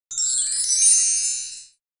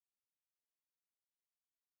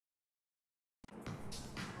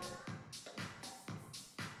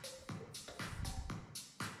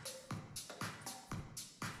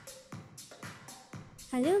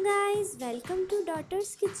Hello guys, welcome two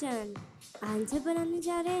daughters kitchen. आज हम बनाने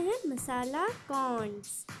जा रहे हैं मसाला corns.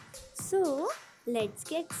 So let's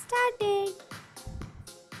get started.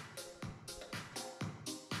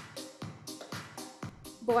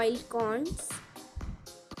 Boiled corns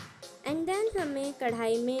and then हमें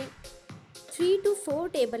कढ़ाई में 3 to 4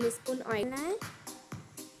 टेबल स्पून ऑयल लेना है।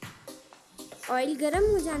 ऑयल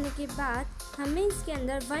गर्म हो जाने के बाद हमें इसके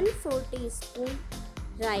अंदर 1/4 टीस्पून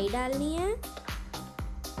राई डालनी है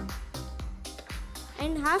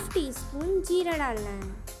एंड हाफ टी स्पून जीरा डालना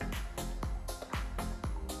है।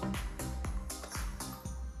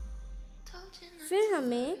 फिर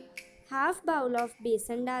हमें हाफ बाउल ऑफ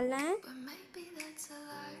बेसन डालना है।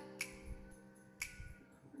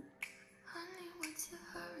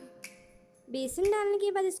 बेसन डालने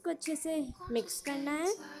के बाद इसको अच्छे से मिक्स करना है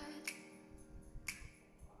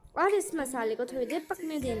और इस मसाले को थोड़ी देर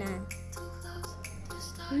पकने देना है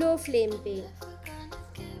लो फ्लेम पे।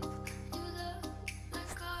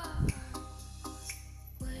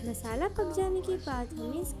 मसाला पक जाने के बाद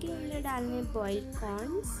हमें इसके अंदर डालने बॉइल्ड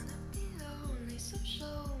कॉर्न्स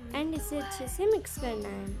एंड इसे अच्छे से मिक्स करना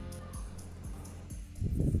है।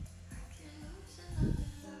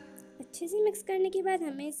 अच्छे से मिक्स करने के बाद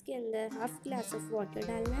हमें इसके अंदर हाफ ग्लास ऑफ वाटर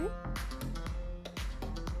डालना है।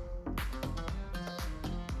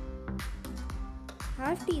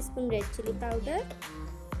 Half tea spoon red chilli powder,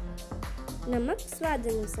 नमक स्वाद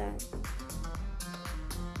अनुसार,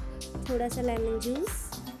 थोड़ा सा लेमन जूस।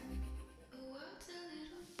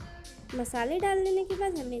 मसाले डाल देने के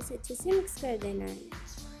बाद हमें इसे अच्छे से मिक्स कर देना है।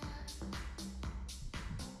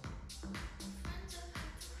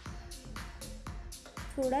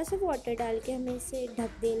 थोड़ा सा वाटर डाल के हमें इसे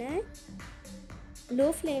ढक देना है।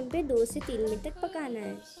 लो फ्लेम पे 2 से 3 मिनट तक पकाना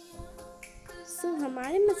है। सो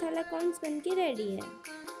हमारे मसाला कॉर्न्स बनके रेडी है।